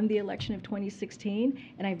Trump won the election of 2016,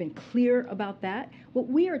 and I've been clear about that. What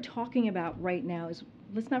we are talking about right now is,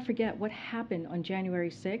 let's not forget what happened on January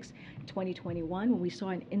 6, 2021, when we saw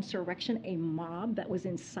an insurrection, a mob that was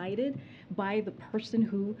incited by the person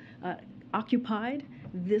who occupied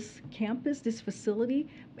this campus, this facility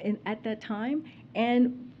at that time.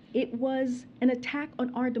 And it was an attack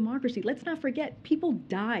on our democracy. Let's not forget, people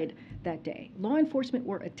died that day. Law enforcement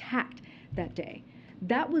were attacked that day.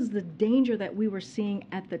 That was the danger that we were seeing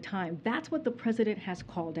at the time. That's what the president has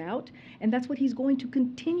called out, and that's what he's going to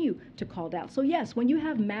continue to call out. So yes, when you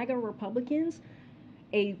have MAGA Republicans,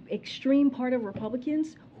 a extreme part of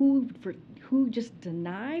Republicans who just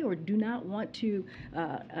deny or do not want to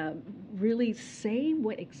really say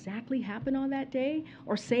what exactly happened on that day,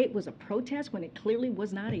 or say it was a protest when it clearly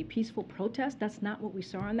was not a peaceful protest. That's not what we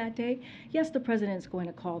saw on that day. Yes, the president's going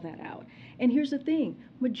to call that out. And here's the thing,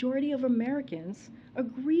 majority of Americans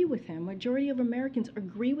agree with him. Majority of Americans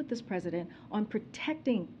agree with this president on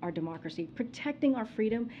protecting our democracy, protecting our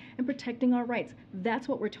freedom, and protecting our rights. That's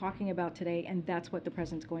what we're talking about today, and that's what the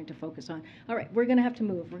president's going to focus on. All right, we're going to have to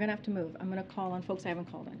move. I'm going to call on folks I haven't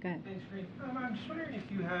called on. Go ahead. Thanks, Karine. I'm just wondering if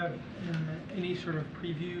you have any sort of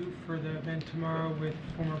preview for the event tomorrow with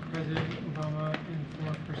former President Obama and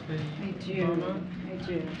former First Lady Obama. I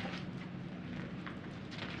do.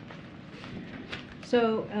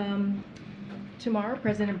 So tomorrow,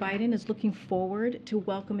 President Biden is looking forward to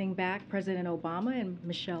welcoming back President Obama and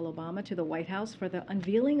Michelle Obama to the White House for the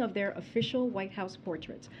unveiling of their official White House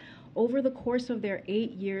portraits. Over the course of their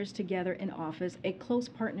 8 years together in office, a close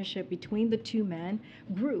partnership between the two men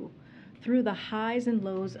grew through the highs and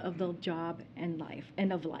lows of the job and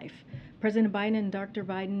of life. President Biden and Dr.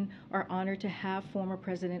 Biden are honored to have former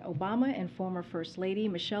President Obama and former First Lady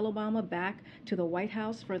Michelle Obama back to the White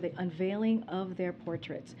House for the unveiling of their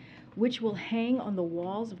portraits, which will hang on the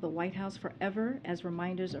walls of the White House forever as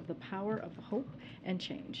reminders of the power of hope and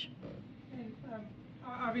change. And,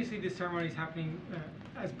 obviously, this ceremony is happening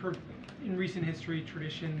as per in recent history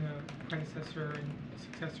tradition, predecessor and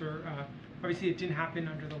successor. Obviously, it didn't happen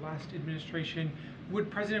under the last administration. Would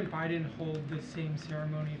President Biden hold the same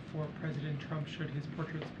ceremony for President Trump should his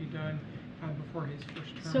portraits be done before his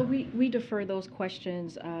first term? So we defer those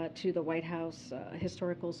questions to the White House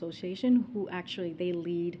Historical Association, who actually they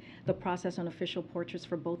lead the process on official portraits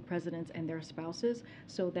for both presidents and their spouses.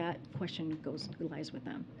 So that question lies with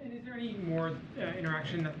them. And is there any more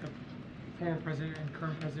interaction that the former president and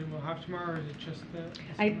current president will have tomorrow, or is it just the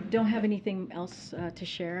I don't have anything else to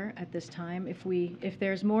share at this time. If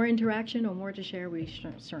there's more interaction or more to share, we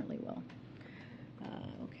certainly will.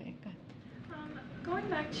 Okay, go ahead. Going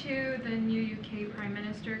back to the new UK Prime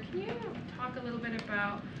Minister, can you talk a little bit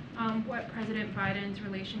about what President Biden's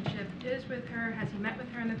relationship is with her? Has he met with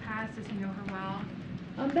her in the past? Does he know her well?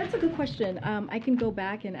 That's a good question. I can go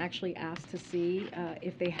back and actually ask to see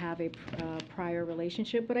if they have a prior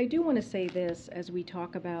relationship. But I do want to say this as we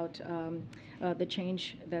talk about the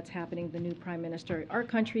change that's happening, the new Prime Minister. Our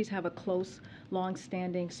countries have a close,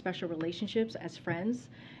 long-standing special relationships as friends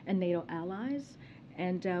and NATO allies.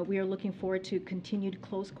 And we are looking forward to continued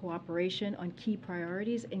close cooperation on key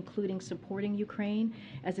priorities, including supporting Ukraine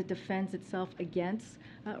as it defends itself against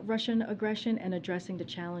Russian aggression and addressing the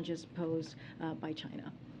challenges posed by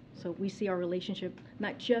China. So we see our relationship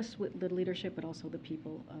not just with the leadership, but also the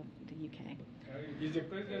people of the UK. Is the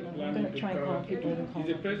president planning to call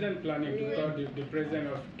the president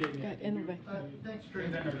of Kenya? Thanks,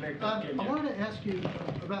 Karine. I wanted to ask you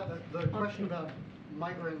about the question about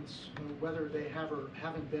migrants, whether they have or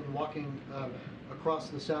haven't been walking across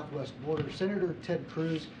the southwest border. Senator Ted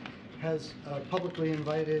Cruz has publicly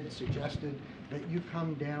suggested that you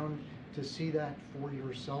come down to see that for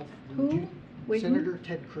yourself. Senator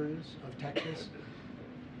Ted Cruz of Texas.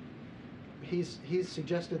 He's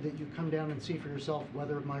suggested that you come down and see for yourself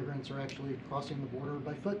whether migrants are actually crossing the border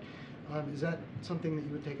by foot. Is that something that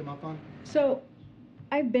you would take him up on? So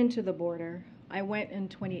I've been to the border. I went in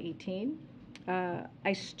 2018.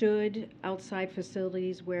 I stood outside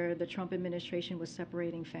facilities where the Trump administration was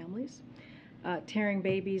separating families, tearing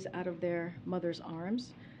babies out of their mother's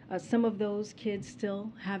arms. Some of those kids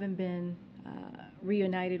still haven't been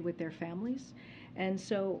reunited with their families. And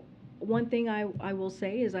so one thing I will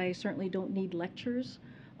say is I certainly don't need lectures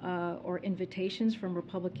or invitations from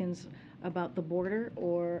Republicans about the border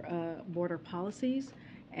or border policies.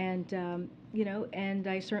 And, and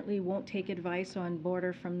I certainly won't take advice on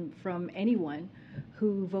border from anyone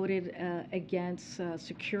who voted against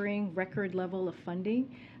securing record level of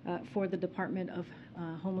funding for the Department of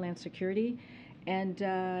Homeland Security. And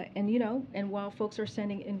while folks are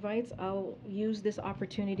sending invites, I'll use this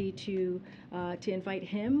opportunity to invite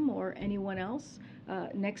him or anyone else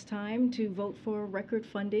next time to vote for record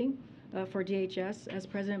funding for DHS, as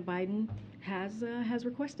President Biden has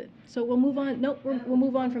requested. So we'll move on. Nope, we'll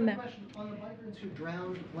move on from that. On the migrants who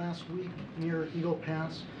drowned last week near Eagle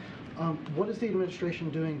Pass, what is the administration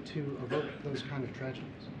doing to avert those kind of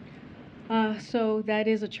tragedies? So that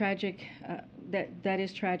is a tragic. That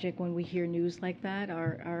is tragic when we hear news like that.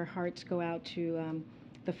 Our hearts go out to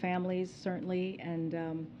the families, certainly, and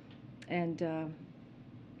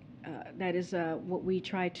that is what we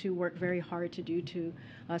try to work very hard to do to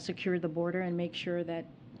secure the border and make sure that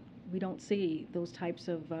we don't see those types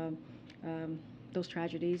of those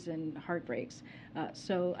tragedies and heartbreaks.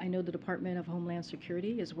 So I know the Department of Homeland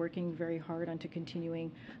Security is working very hard on to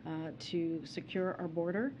continuing to secure our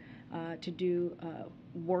border, to do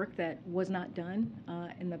work that was not done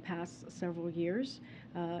in the past several years.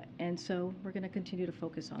 And so we're going to continue to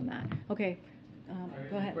focus on that. Okay.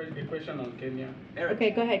 Go ahead. A question on Kenya.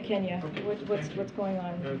 Okay, go ahead, Kenya. Okay, What's going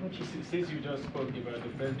on? Since you just spoke about the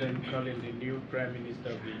president calling the new prime minister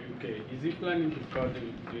of the UK, is he planning to call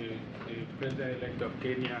the president-elect of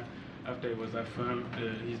Kenya after it was affirmed,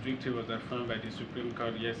 his victory was affirmed by the Supreme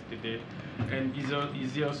Court yesterday? And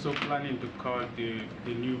is he also planning to call the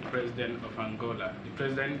new president of Angola, the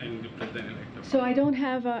president and the president-elect of So I don't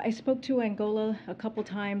have, I spoke to Angola a couple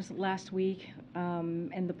times last week,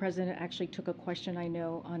 and the president actually took a question, I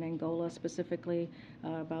know, on Angola specifically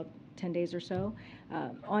about 10 days or so.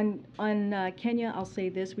 On Kenya, I'll say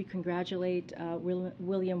this: we congratulate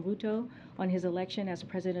William Ruto on his election as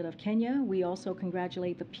president of Kenya. We also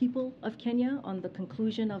congratulate the people of Kenya on the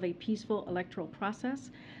conclusion of a peaceful electoral process.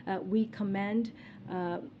 We commend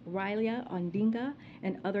Raila Odinga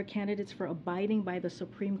and other candidates for abiding by the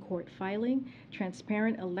Supreme Court filing.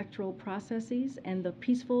 Transparent electoral processes and the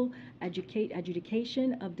peaceful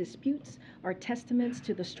adjudication of disputes are testaments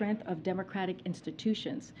to the strength of democratic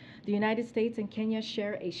institutions. The United States and Kenya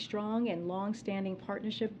share a strong and long-standing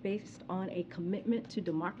partnership based on a commitment to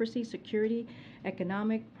democracy, security,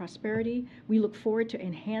 economic prosperity. We look forward to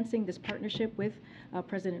enhancing this partnership with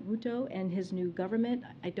President Ruto and his new government.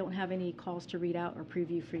 I don't have any calls to read out or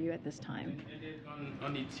preview for you at this time.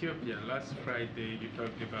 On Ethiopia, last Friday you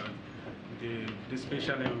talked about the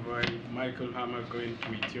special envoy Michael Hammer going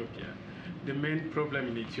to Ethiopia. The main problem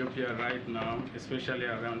in Ethiopia right now, especially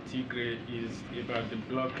around Tigray, is about the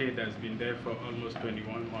blockade that's been there for almost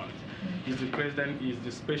 21 months. Is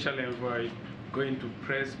the special envoy going to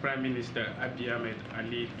press Prime Minister Abiy Ahmed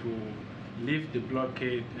Ali to lift the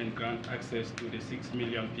blockade and grant access to the 6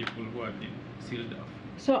 million people who have been sealed off?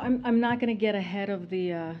 So I'm not going to get ahead of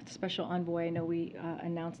the special envoy. I know we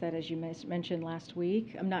announced that, as you mentioned last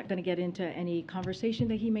week. I'm not going to get into any conversation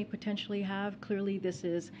that he may potentially have. Clearly, this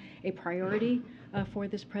is a priority for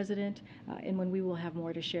this president, and when we will have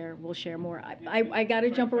more to share, we'll share more. I got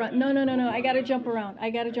to jump around. No. I got to jump around.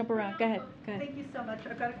 Go ahead. Thank you so much.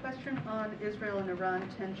 I've got a question on Israel and Iran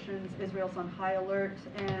tensions. Israel's on high alert,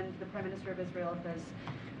 and the Prime Minister of Israel has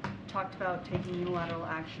talked about taking unilateral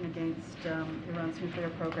action against Iran's nuclear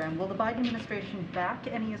program. Will the Biden administration back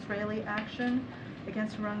any Israeli action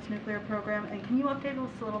against Iran's nuclear program? And can you update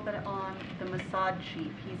us a little bit on the Mossad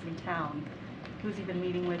chief? He's in town. Who's he been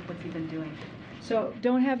meeting with? What's he been doing? So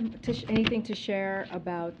don't have anything to share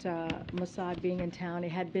about Mossad being in town.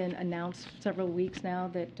 It had been announced several weeks now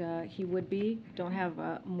that he would be. Don't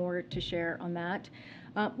have more to share on that.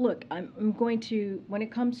 Look, I'm going to, when it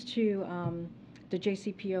comes to the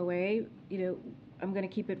JCPOA, I'm going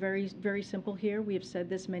to keep it very, very simple here. We have said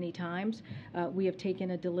this many times. We have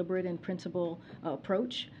taken a deliberate and principled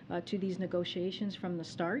approach to these negotiations from the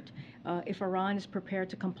start. If Iran is prepared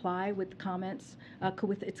to comply with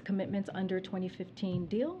with its commitments under 2015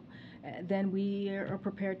 deal, then we are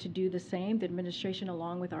prepared to do the same. The administration,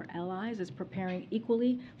 along with our allies, is preparing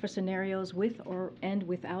equally for scenarios with or and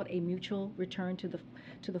without a mutual return to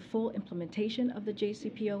the full implementation of the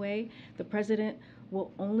JCPOA. The president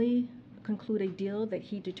will only conclude a deal that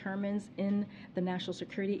he determines in the national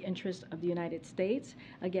security interest of the United States.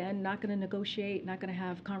 Again, not going to negotiate, not going to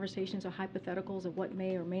have conversations or hypotheticals of what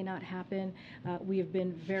may or may not happen. We have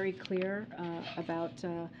been very clear about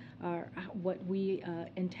what we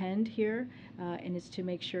intend here, and it's to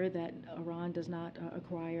make sure that Iran does not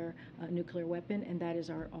acquire a nuclear weapon, and that is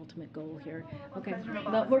our ultimate goal here. Okay,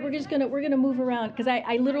 no, we're gonna move around because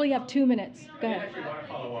I literally have 2 minutes. Go I ahead. actually want to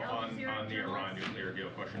follow up on the Iran nuclear deal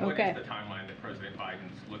question. Okay. What is the timeline that President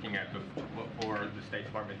Biden's looking at before the State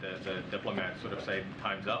Department, the diplomats sort of say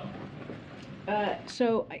time's up?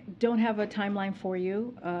 So I don't have a timeline for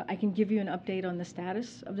you. I can give you an update on the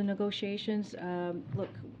status of the negotiations. Look,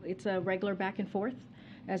 it's a regular back and forth.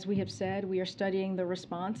 As we have said, we are studying the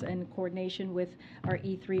response and coordination with our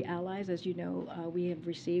E3 allies. As you know, we have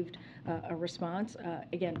received a response.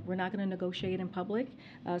 Again, we're not going to negotiate in public.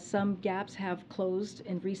 Some gaps have closed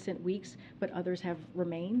in recent weeks, but others have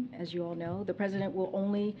remained, as you all know. The president will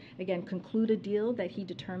only, again, conclude a deal that he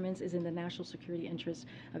determines is in the national security interests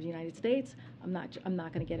of the United States. I'm not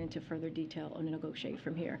going to get into further detail or negotiate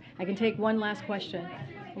from here. I can take one last question.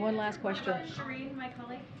 One last question. Shireen, my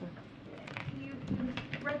colleague. You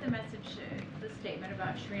read the message, the statement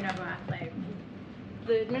about Shireen Abu Akleh.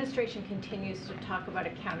 The administration continues to talk about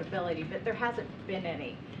accountability, but there hasn't been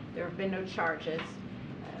any. There have been no charges.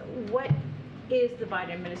 What is the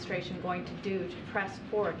Biden administration going to do to press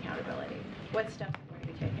for accountability? What steps are going to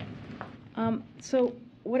be taken? So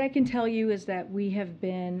what I can tell you is that we have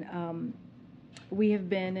been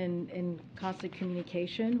in constant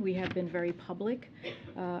communication. We have been very public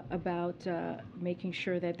about making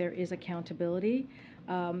sure that there is accountability.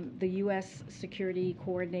 The U.S. Security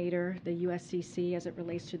Coordinator, the USCC, as it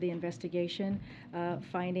relates to the investigation,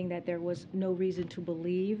 finding that there was no reason to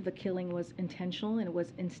believe the killing was intentional and it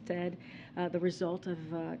was instead the result of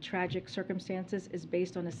tragic circumstances, is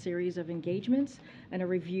based on a series of engagements and a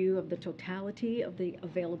review of the totality of the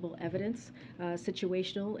available evidence,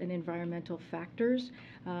 situational and environmental factors.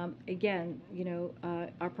 Again,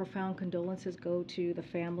 our profound condolences go to the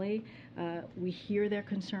family. We hear their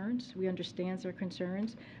concerns. We understand their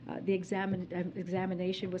concerns. The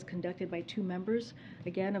examination was conducted by 2 members,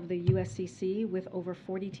 again, of the USCC with over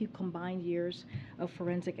 42 combined years of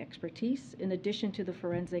forensic expertise. In addition to the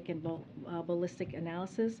forensic and ballistic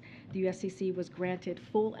analysis, the USCC was granted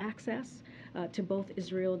full access to both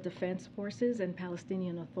Israel Defense Forces and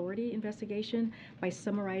Palestinian Authority investigation. By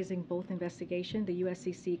summarizing both investigations, the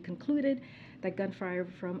USCC concluded that gunfire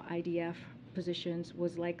from IDF positions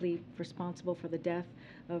was likely responsible for the death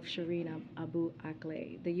of Shireen Abu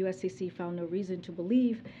Akleh. The USCC found no reason to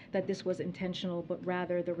believe that this was intentional, but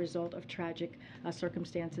rather the result of tragic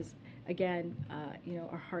circumstances. Again,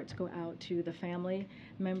 our hearts go out to the family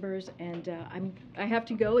members, and I have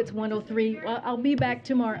to go. It's 1:03. Well, I'll be back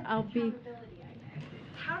tomorrow. How do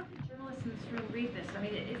journalists in this room read this? I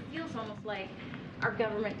mean, it feels almost like our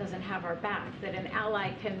government doesn't have our back, that an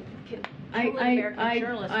ally can kill an American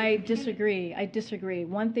journalist. I disagree. I disagree.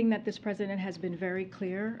 One thing that this president has been very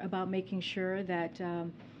clear about making sure that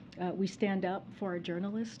we stand up for our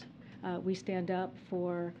journalists. We stand up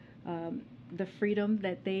for the freedom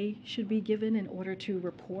that they should be given in order to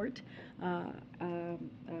report,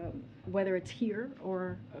 whether it's here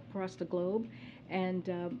or across the globe.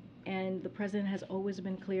 And the president has always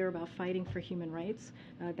been clear about fighting for human rights.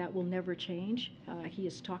 That will never change. He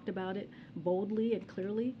has talked about it boldly and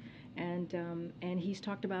clearly, and he's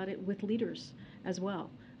talked about it with leaders as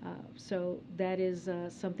well. So that is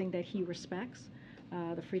something that he respects,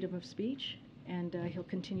 the freedom of speech, and he'll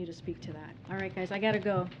continue to speak to that. All right, guys, I gotta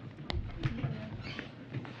go.